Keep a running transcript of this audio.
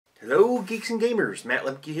Hello geeks and gamers, Matt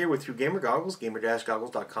Lemke here with Gamer Goggles,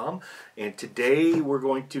 gamer-goggles.com, and today we're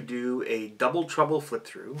going to do a double trouble flip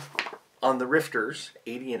through on the Rifters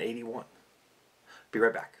 80 and 81. Be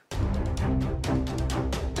right back.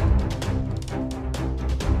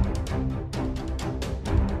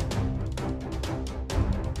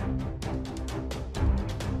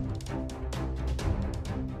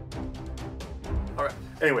 Alright,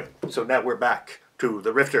 anyway, so now we're back to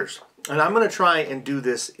the Rifters. And I'm going to try and do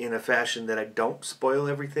this in a fashion that I don't spoil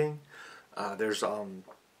everything. There's a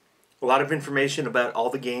lot of information about all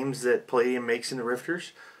the games that Palladium makes in the Rifters.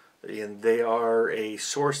 And they are a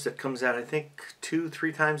source that comes out, I think,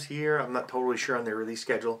 2-3 times a year. I'm not totally sure on their release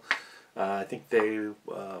schedule. I think they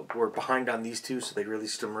were behind on these two, so they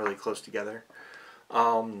released them really close together.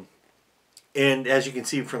 And as you can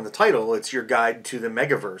see from the title, it's your guide to the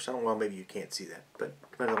Megaverse. I don't know, maybe you can't see that, but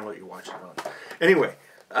depends on what you're watching on. Anyway,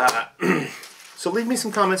 so leave me some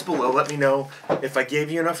comments below. Let me know if I gave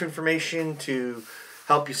you enough information to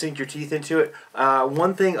help you sink your teeth into it.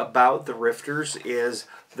 One thing about the Rifters is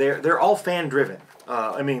they're all fan driven.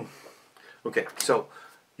 Okay, so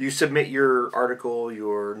you submit your article,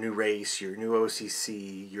 your new race, your new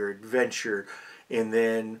OCC, your adventure, and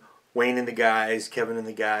then Wayne and the guys, Kevin and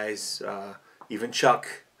the guys, even Chuck,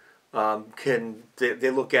 they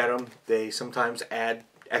look at them. They sometimes add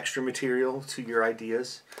extra material to your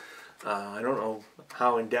ideas. I don't know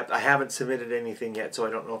how in depth. I haven't submitted anything yet, so I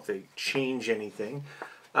don't know if they change anything.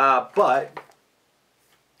 And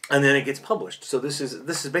then it gets published. So this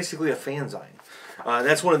is basically a fanzine.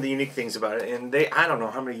 That's one of the unique things about it. And I don't know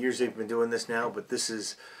how many years they've been doing this now, but this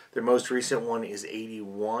is their most recent one is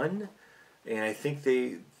 81, and I think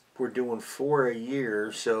they were doing 4 a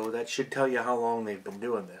year. So that should tell you how long they've been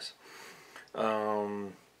doing this.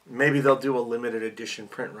 Maybe they'll do a limited edition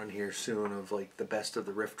print run here soon of like the best of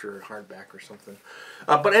the Rifter hardback or something.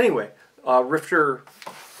 But anyway, Rifter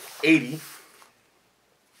 80.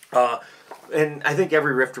 And I think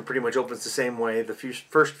every Rifter pretty much opens the same way. The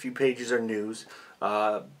first few pages are news.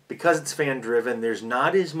 Because it's fan driven, there's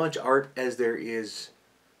not as much art as there is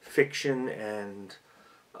fiction and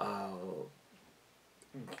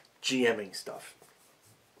GMing stuff.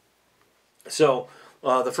 So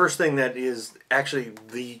the first thing that is actually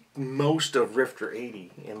the most of Rifter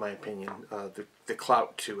 80, in my opinion, the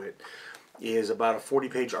clout to it, is about a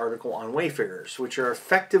 40-page article on Wayfarers, which are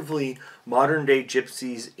effectively modern-day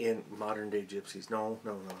gypsies in... Modern-day gypsies? No.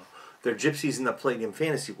 They're gypsies in the Palladium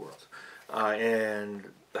fantasy world.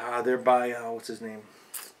 They're by, what's his name?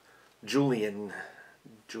 Julian,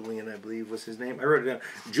 I believe was his name. I wrote it down.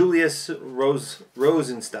 Julius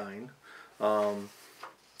Rosenstein.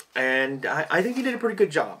 And I think he did a pretty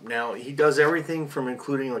good job. Now, he does everything from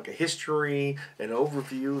including like a history, an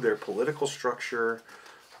overview, their political structure.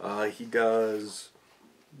 He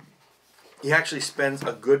actually spends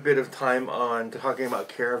a good bit of time on talking about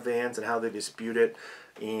caravans and how they dispute it,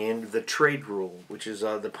 and the trade rule, which is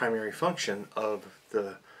the primary function of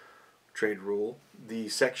the trade rule. The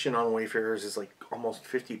section on Wayfarers is like almost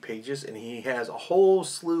 50 pages, and he has a whole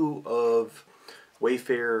slew of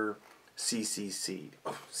Wayfarer OCCs.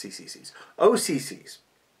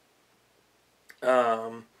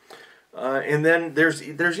 And then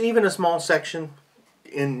there's even a small section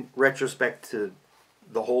in retrospect to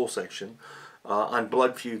the whole section on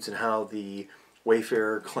blood feuds and how the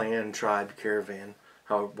Wayfarer clan, tribe, caravan,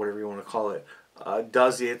 whatever you want to call it,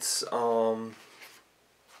 does its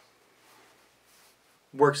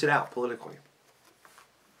works it out politically.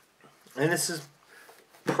 And this is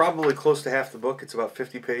probably close to half the book. It's about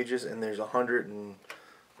 50 pages, and there's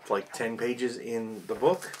 110 pages in the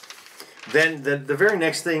book. Then the very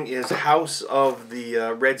next thing is House of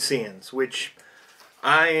the Red Sands, which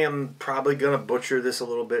I am probably going to butcher this a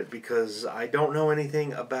little bit because I don't know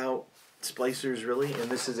anything about splicers really,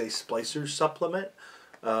 and this is a splicer supplement.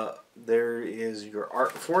 There is your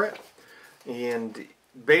art for it, and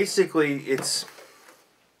basically it's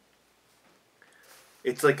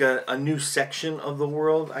like a new section of the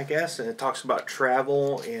world, I guess, and it talks about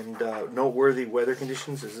travel and noteworthy weather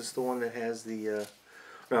conditions. Is this the one that has the...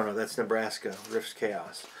 No, that's Nebraska, Rifts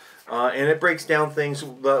Chaos. And it breaks down things.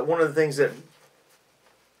 One of the things that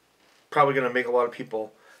probably going to make a lot of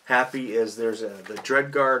people happy is there's the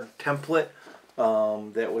Dreadguard template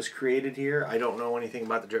that was created here. I don't know anything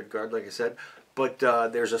about the Dreadguard, like I said, but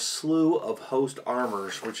there's a slew of host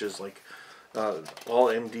armors, which is like... all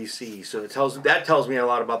MDC, so that tells me a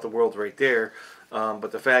lot about the world right there.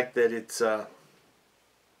 But the fact that it's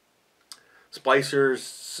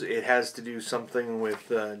splicers, it has to do something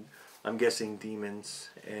with I'm guessing demons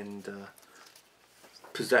and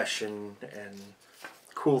possession and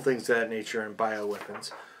cool things of that nature and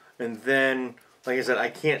bioweapons. And then, like I said, I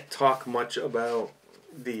can't talk much about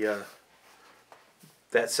the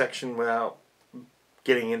that section without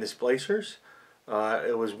getting into Splicers.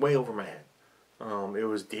 It was way over my head. It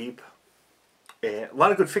was deep. And a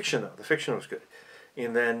lot of good fiction, though. The fiction was good.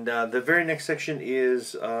 And then the very next section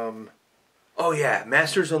is, oh yeah,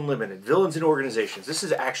 Masters Unlimited, Villains and Organizations. This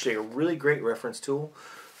is actually a really great reference tool.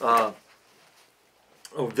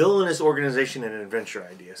 Villainous organization and adventure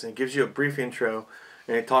ideas. And it gives you a brief intro,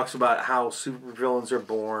 and it talks about how supervillains are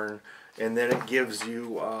born, and then it gives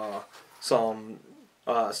you some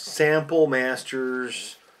sample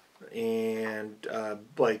masters and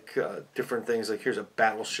different things. Like here's a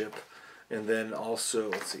battleship, and then also,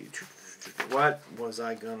 let's see, what was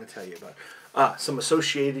I going to tell you about? Some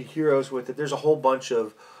associated heroes with it. There's a whole bunch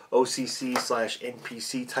of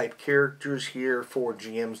OCC/NPC type characters here for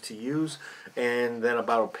GMs to use, and then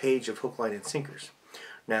about a page of hook, line, and sinkers.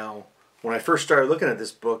 Now, when I first started looking at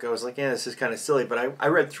this book, I was like, yeah, this is kind of silly, but I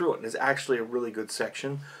read through it, and it's actually a really good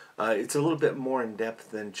section. It's a little bit more in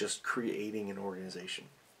depth than just creating an organization.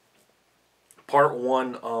 Part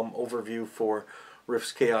 1 overview for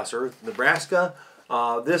Rifts Chaos Earth Nebraska.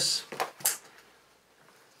 This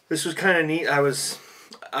was kind of neat.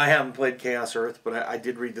 I haven't played Chaos Earth, but I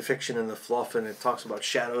did read the fiction and the fluff, and it talks about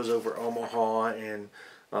shadows over Omaha, and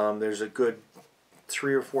there's a good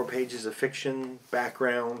 3 or 4 pages of fiction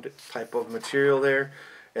background type of material there,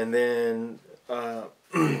 and then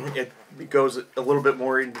it goes a little bit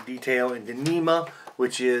more into detail into NEMA,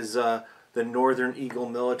 which is the Northern Eagle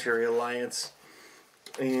Military Alliance,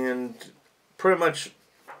 and pretty much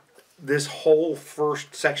this whole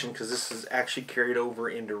first section, because this is actually carried over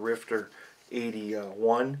into Rifter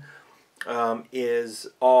 81, is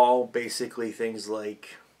all basically things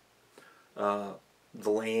like the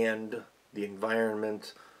land, the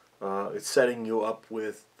environment. It's setting you up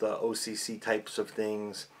with the OCC types of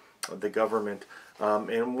things, the government.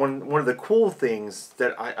 And one of the cool things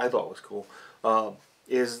that I thought was cool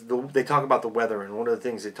is they talk about the weather, and one of the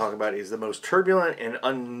things they talk about is the most turbulent and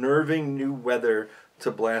unnerving new weather to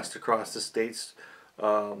blast across the states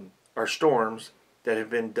are storms that have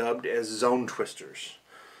been dubbed as zone twisters.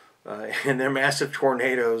 And they're massive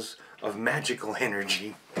tornadoes of magical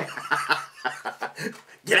energy.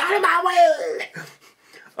 Get out of my way!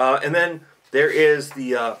 And then there is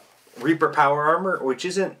the Reaper Power Armor, which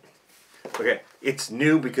isn't... Okay, it's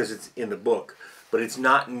new because it's in the book, but it's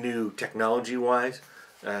not new technology-wise.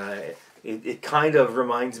 It kind of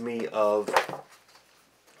reminds me of,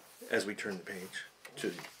 as we turn the page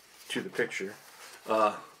to the picture,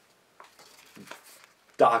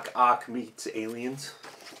 Doc Ock meets Aliens,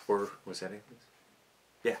 or was that Aliens?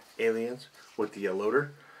 Yeah, Aliens with the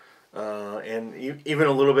loader, and even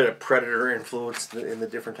a little bit of Predator influence in the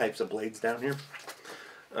different types of blades down here.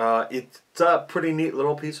 It's a pretty neat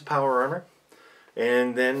little piece of power armor,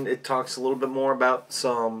 and then it talks a little bit more about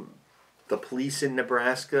the police in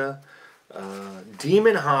Nebraska,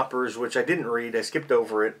 demon hoppers, which I didn't read. I skipped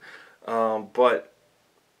over it, but.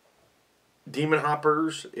 Demon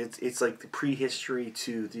hoppers, it's like the prehistory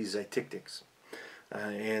to these Tictics,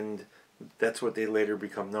 and that's what they later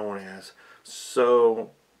become known as. So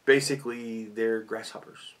basically, they're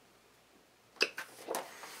grasshoppers.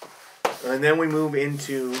 And then we move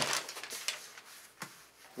into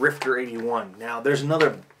Rifter 81. Now, there's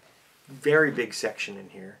another very big section in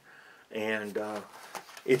here, and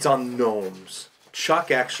it's on gnomes. Chuck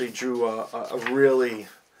actually drew a really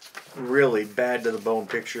bad to the bone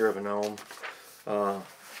picture of a gnome.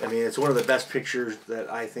 I mean, it's one of the best pictures that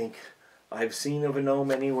I think I've seen of a gnome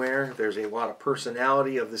anywhere. There's a lot of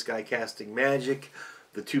personality of this guy casting magic.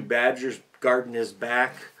 The 2 badgers guarding his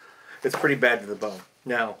back. It's pretty bad to the bone.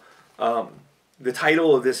 Now, the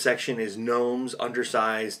title of this section is Gnomes,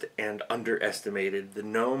 Undersized and Underestimated. The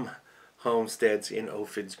Gnome Homesteads in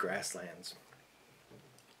Ophid's Grasslands.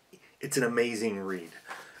 It's an amazing read.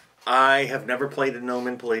 I have never played a gnome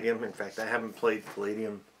in Palladium. In fact, I haven't played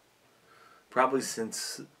Palladium probably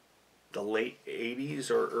since the late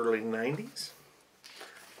 80s or early 90s.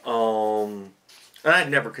 And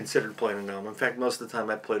I'd never considered playing a gnome. In fact, most of the time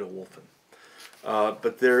I played a wolfen.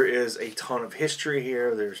 But there is a ton of history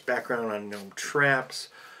here. There's background on gnome traps,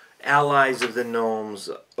 allies of the gnomes,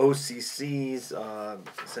 OCCs. Is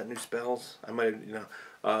that new spells? I might,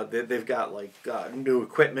 they've got like new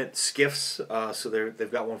equipment, skiffs. So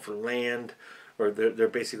they've got one for land, or they're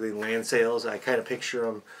basically land sails. I kind of picture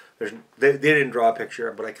them. They didn't draw a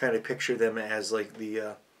picture, but I kind of picture them as like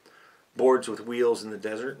the boards with wheels in the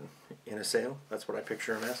desert in a sail. That's what I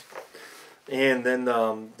picture them as. And then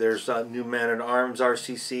there's new man-at-arms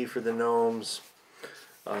RCC for the gnomes,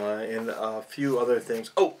 and a few other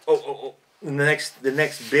things. Oh! And the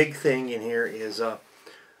next big thing in here is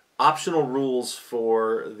optional rules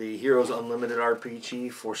for the Heroes Unlimited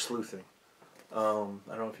RPG for sleuthing. I don't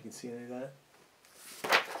know if you can see any of that.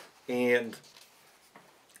 And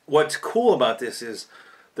what's cool about this is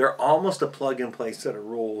they're almost a plug-and-play set of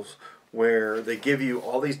rules where they give you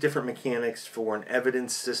all these different mechanics for an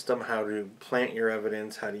evidence system, how to plant your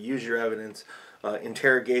evidence, how to use your evidence,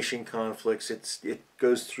 interrogation conflicts. It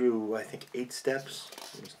goes through, I think, 8 steps.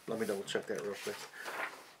 Let me double check that real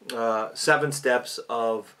quick. 7 steps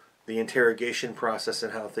of the interrogation process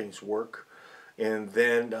and how things work. And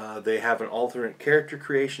then they have an alternate character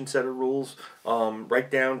creation set of rules, right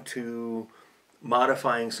down to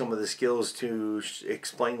modifying some of the skills to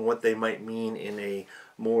explain what they might mean in a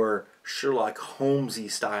more Sherlock Holmesy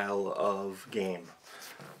style of game.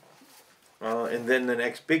 And then the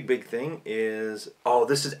next big thing is, oh,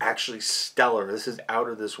 this is actually stellar. This is out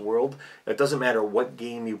of this world. It doesn't matter what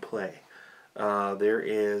game you play. There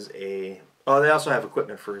is a... Oh, they also have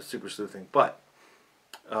equipment for super sleuthing. But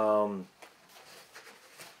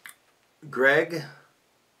Greg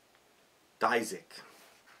Dyzik,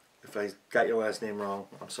 if I got your last name wrong,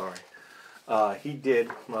 I'm sorry. He did...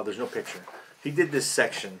 Well, there's no picture. He did this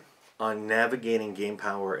section on navigating game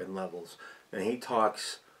power and levels. And he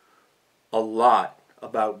talks a lot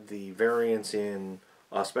about the variance in,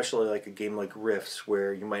 especially like a game like Rifts,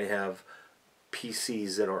 where you might have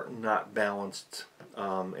PCs that are not balanced,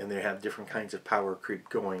 and they have different kinds of power creep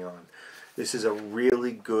going on. This is a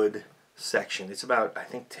really good section. It's about, I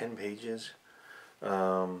think, 10 pages.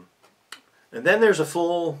 And then there's a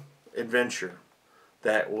full adventure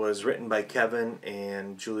that was written by Kevin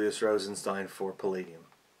and Julius Rosenstein for Palladium.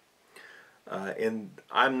 And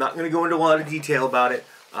I'm not going to go into a lot of detail about it.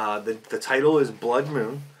 The title is Blood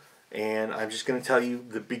Moon, and I'm just going to tell you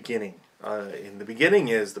the beginning. In the beginning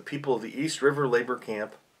is the people of the East River Labor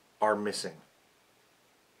Camp are missing.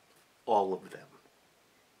 All of them.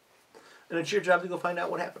 And it's your job to go find out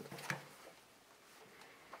what happened.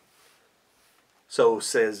 So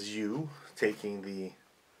says you, taking the...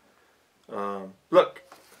 Look,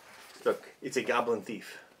 it's a goblin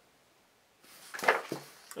thief.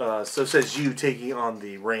 So says you, taking on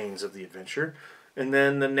the reins of the adventure. And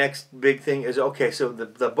then the next big thing is, okay, so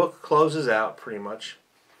the book closes out pretty much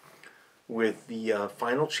with the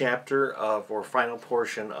final chapter of, or final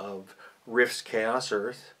portion of Rifts Chaos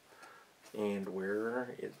Earth. And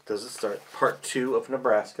where does it start? Part 2 of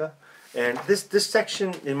Nebraska. And this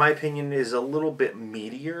section, in my opinion, is a little bit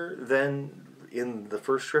meatier than in the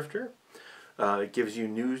first Drifter. It gives you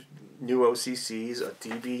new OCCs, a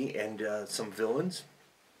DB, and some villains.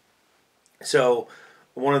 So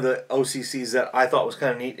one of the OCCs that I thought was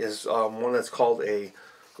kind of neat is one that's called a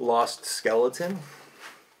Lost Skeleton.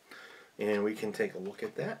 And we can take a look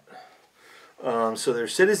at that. So they're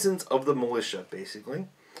citizens of the militia, basically.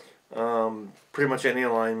 Pretty much any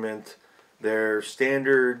alignment. They're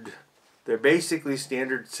basically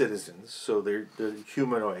standard citizens. So they're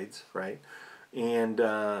humanoids, right? And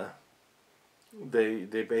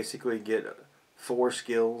they basically get 4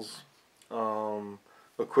 skills.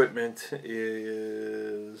 Equipment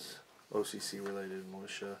is OCC related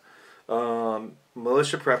militia.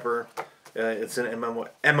 Militia prepper. It's an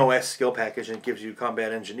MOS skill package, and it gives you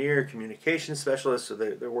combat engineer, communication specialist. So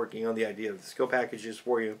they're working on the idea of the skill packages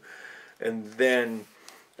for you. And then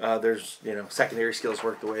there's secondary skills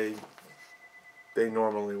work the way they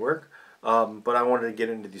normally work. But I wanted to get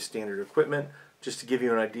into the standard equipment just to give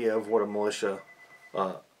you an idea of what a militia,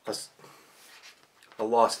 a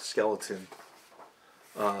lost skeleton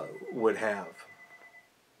would have.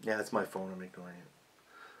 Yeah, that's my phone. I'm ignoring it.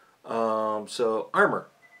 So armor,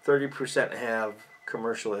 30% have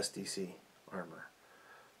commercial SDC armor,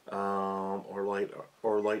 or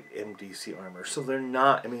light MDC armor. So they're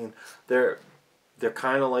not. I mean, they're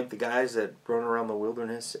kind of like the guys that run around the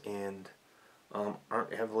wilderness and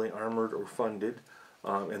aren't heavily armored or funded,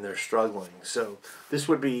 and they're struggling. So this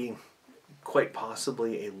would be quite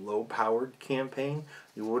possibly a low-powered campaign.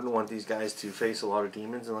 You wouldn't want these guys to face a lot of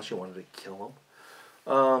demons unless you wanted to kill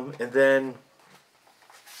them. And then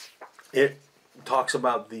it talks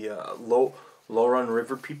about the Low-Run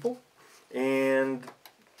River people, and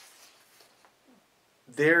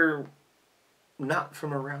they're not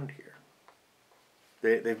from around here.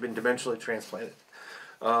 They've been dimensionally transplanted.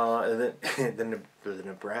 And then the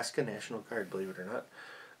Nebraska National Guard, believe it or not.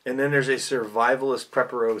 And then there's a survivalist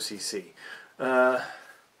prepper OCC.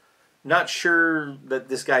 Not sure that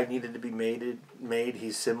this guy needed to be made.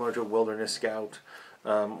 He's similar to a wilderness scout,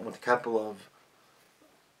 with a couple of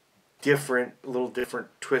little different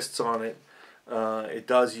twists on it. It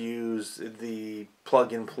does use the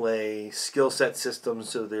plug and play skill set system,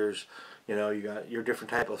 so there's You know, you got your different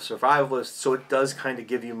type of survivalists, so it does kind of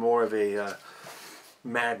give you more of a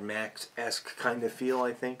Mad Max-esque kind of feel,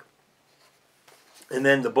 I think. And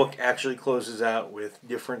then the book actually closes out with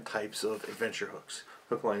different types of adventure hooks,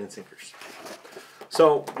 hook, line, and sinkers.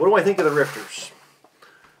 So, what do I think of the Rifters?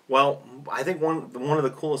 Well, I think one of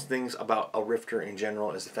the coolest things about a Rifter in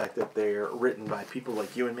general is the fact that they're written by people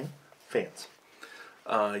like you and me, fans.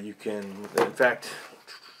 You can, in fact,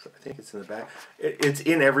 I think it's in the back. It's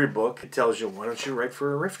in every book. It tells you, why don't you write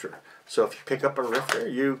for a Rifter? So if you pick up a Rifter,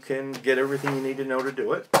 you can get everything you need to know to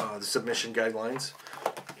do it. The submission guidelines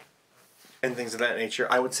and things of that nature.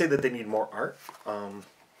 I would say that they need more art. I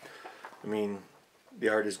mean, the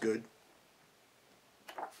art is good.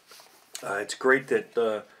 It's great that,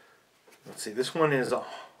 let's see, this one is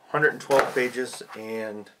 112 pages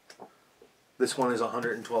and this one is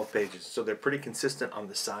 112 pages. So they're pretty consistent on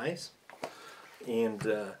the size.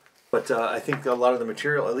 And but I think a lot of the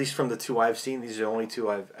material, at least from the two I've seen, these are the only two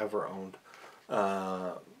I've ever owned,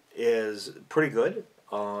 is pretty good.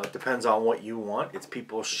 It depends on what you want. It's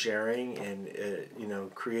people sharing and you know,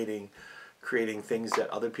 creating things that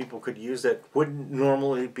other people could use that wouldn't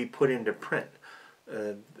normally be put into print,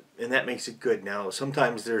 and that makes it good. Now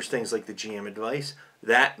sometimes there's things like the GM advice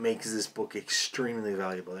that makes this book extremely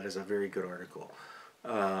valuable. That is a very good article.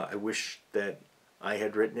 I wish that I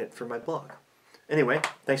had written it for my blog. Anyway,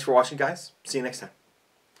 thanks for watching, guys. See you next time.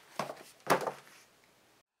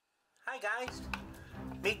 Hi, guys.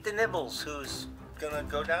 Meet the Nibbles, who's gonna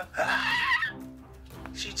go down.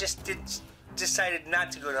 She just decided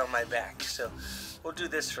not to go down my back, so we'll do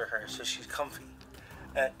this for her so she's comfy.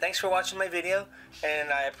 Thanks for watching my video, and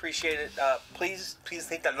I appreciate it. Please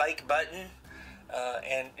hit the like button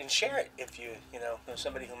and share it if you know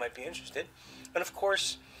somebody who might be interested. And of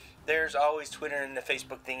course, there's always Twitter and the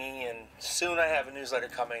Facebook thingy, and soon I have a newsletter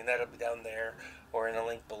coming. That'll be down there or in a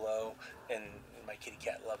link below, and my kitty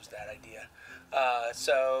cat loves that idea.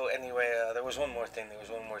 So anyway, there was one more thing.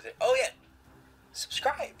 Oh yeah,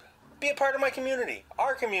 subscribe. Be a part of my community,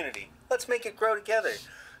 our community. Let's make it grow together.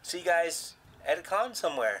 See you guys at a con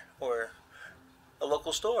somewhere, or a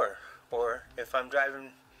local store, or if I'm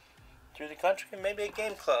driving through the country, maybe a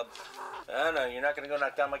game club. I don't know, you're not going to go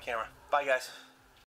knock down my camera. Bye, guys.